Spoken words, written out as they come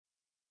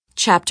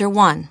Chapter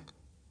 1.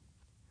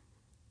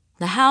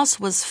 The house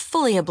was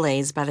fully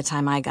ablaze by the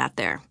time I got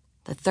there.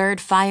 The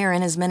third fire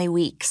in as many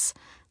weeks.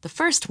 The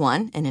first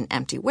one, in an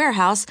empty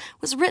warehouse,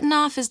 was written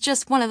off as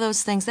just one of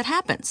those things that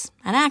happens,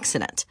 an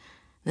accident.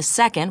 The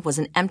second was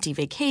an empty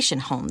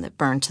vacation home that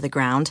burned to the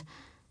ground.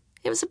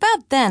 It was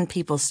about then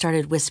people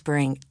started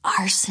whispering,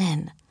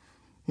 "Arson."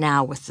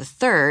 Now, with the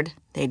third,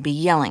 they'd be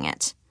yelling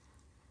it.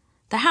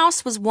 The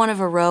house was one of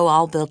a row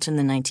all built in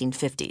the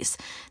 1950s.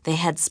 They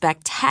had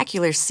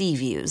spectacular sea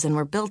views and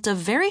were built of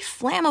very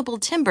flammable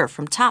timber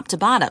from top to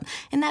bottom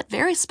in that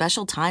very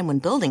special time when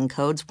building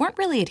codes weren't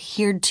really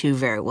adhered to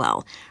very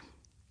well.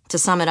 To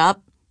sum it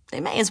up, they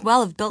may as well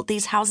have built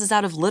these houses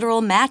out of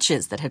literal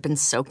matches that had been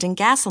soaked in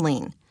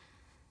gasoline.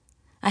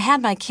 I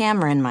had my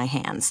camera in my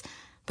hands,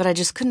 but I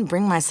just couldn't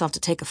bring myself to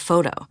take a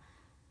photo.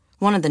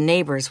 One of the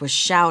neighbors was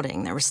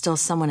shouting there was still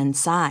someone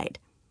inside.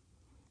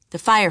 The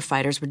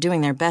firefighters were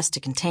doing their best to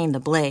contain the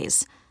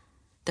blaze.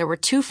 There were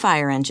 2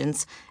 fire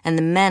engines, and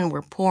the men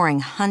were pouring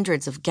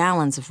hundreds of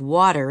gallons of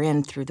water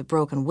in through the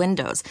broken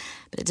windows,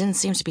 but it didn't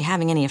seem to be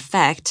having any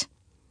effect.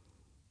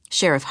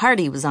 Sheriff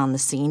Hardy was on the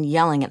scene,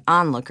 yelling at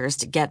onlookers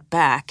to get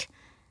back.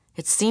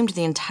 It seemed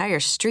the entire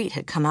street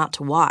had come out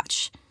to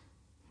watch.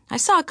 I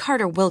saw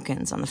Carter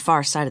Wilkins on the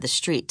far side of the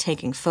street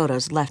taking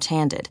photos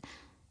left-handed.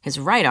 His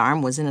right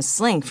arm was in a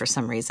sling for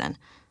some reason.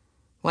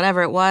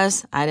 Whatever it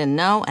was, I didn't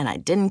know, and I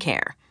didn't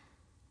care.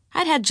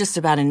 I'd had just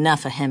about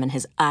enough of him and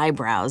his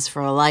eyebrows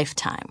for a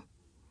lifetime.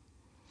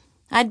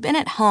 I'd been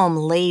at home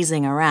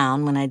lazing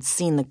around when I'd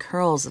seen the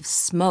curls of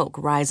smoke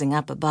rising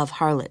up above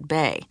Harlot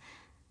Bay.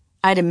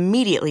 I'd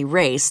immediately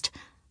raced,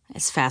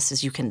 as fast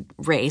as you can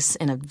race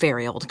in a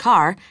very old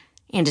car,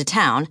 into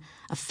town,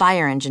 a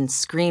fire engine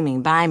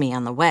screaming by me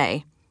on the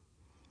way.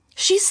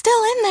 "She's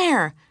still in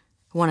there!"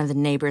 one of the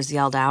neighbors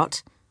yelled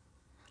out.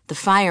 The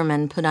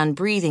firemen put on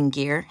breathing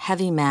gear,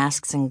 heavy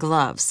masks, and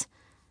gloves.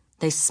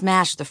 They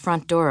smashed the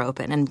front door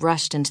open and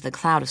rushed into the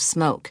cloud of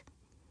smoke.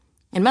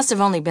 It must have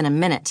only been a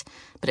minute,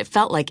 but it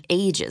felt like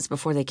ages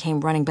before they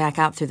came running back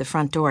out through the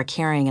front door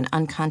carrying an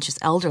unconscious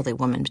elderly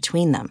woman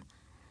between them.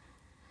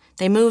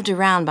 They moved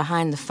around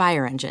behind the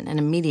fire engine and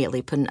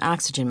immediately put an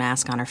oxygen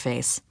mask on her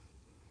face.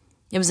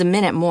 It was a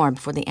minute more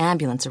before the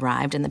ambulance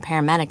arrived and the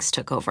paramedics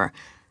took over,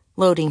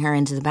 loading her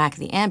into the back of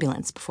the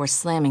ambulance before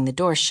slamming the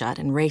door shut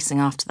and racing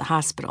off to the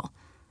hospital.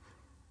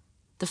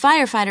 The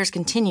firefighters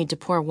continued to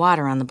pour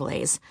water on the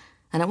blaze,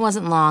 and it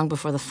wasn't long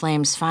before the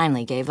flames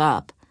finally gave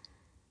up.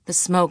 The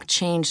smoke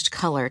changed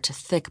color to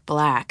thick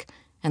black,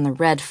 and the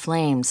red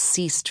flames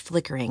ceased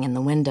flickering in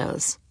the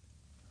windows.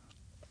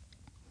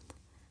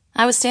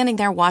 I was standing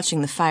there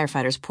watching the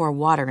firefighters pour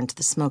water into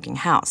the smoking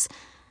house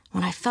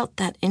when I felt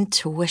that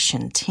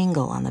intuition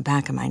tingle on the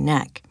back of my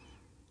neck.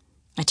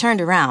 I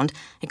turned around,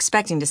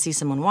 expecting to see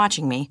someone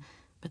watching me,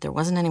 but there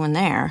wasn't anyone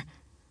there.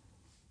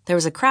 There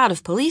was a crowd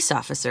of police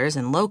officers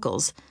and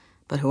locals,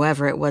 but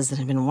whoever it was that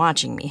had been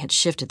watching me had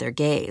shifted their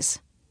gaze.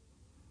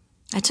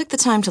 I took the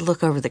time to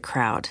look over the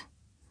crowd.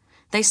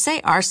 They say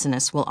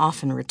arsonists will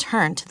often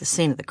return to the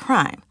scene of the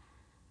crime.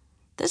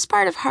 This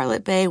part of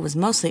Harlot Bay was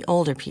mostly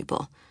older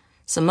people,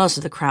 so most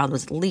of the crowd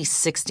was at least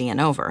 60 and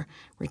over,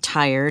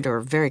 retired or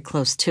very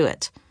close to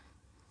it.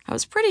 I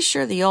was pretty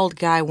sure the old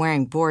guy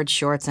wearing board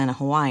shorts and a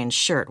Hawaiian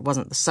shirt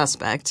wasn't the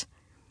suspect.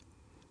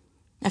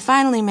 I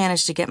finally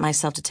managed to get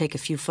myself to take a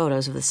few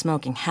photos of the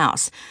smoking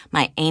house,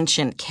 my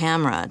ancient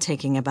camera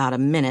taking about a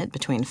minute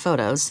between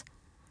photos.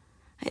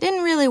 I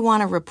didn't really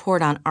want to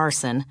report on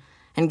arson,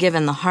 and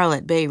given the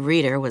Harlot Bay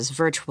reader was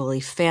virtually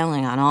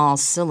failing on all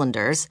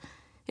cylinders,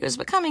 it was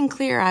becoming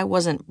clear I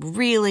wasn't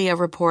really a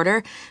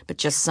reporter, but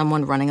just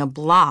someone running a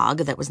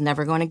blog that was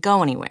never going to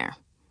go anywhere.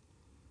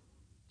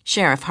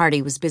 Sheriff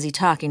Hardy was busy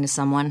talking to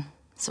someone,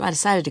 so I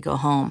decided to go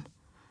home.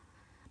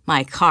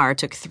 My car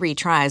took 3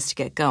 tries to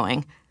get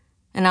going,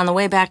 and on the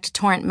way back to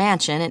Torrent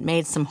Mansion, it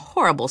made some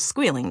horrible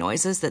squealing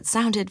noises that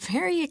sounded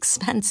very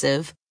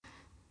expensive.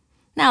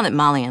 Now that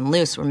Molly and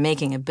Luce were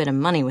making a bit of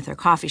money with their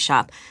coffee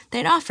shop,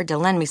 they'd offered to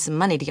lend me some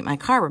money to get my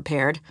car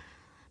repaired,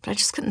 but I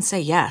just couldn't say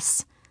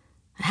yes.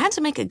 I had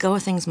to make a go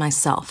of things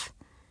myself.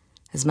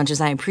 As much as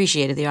I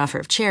appreciated the offer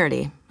of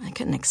charity, I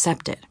couldn't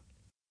accept it.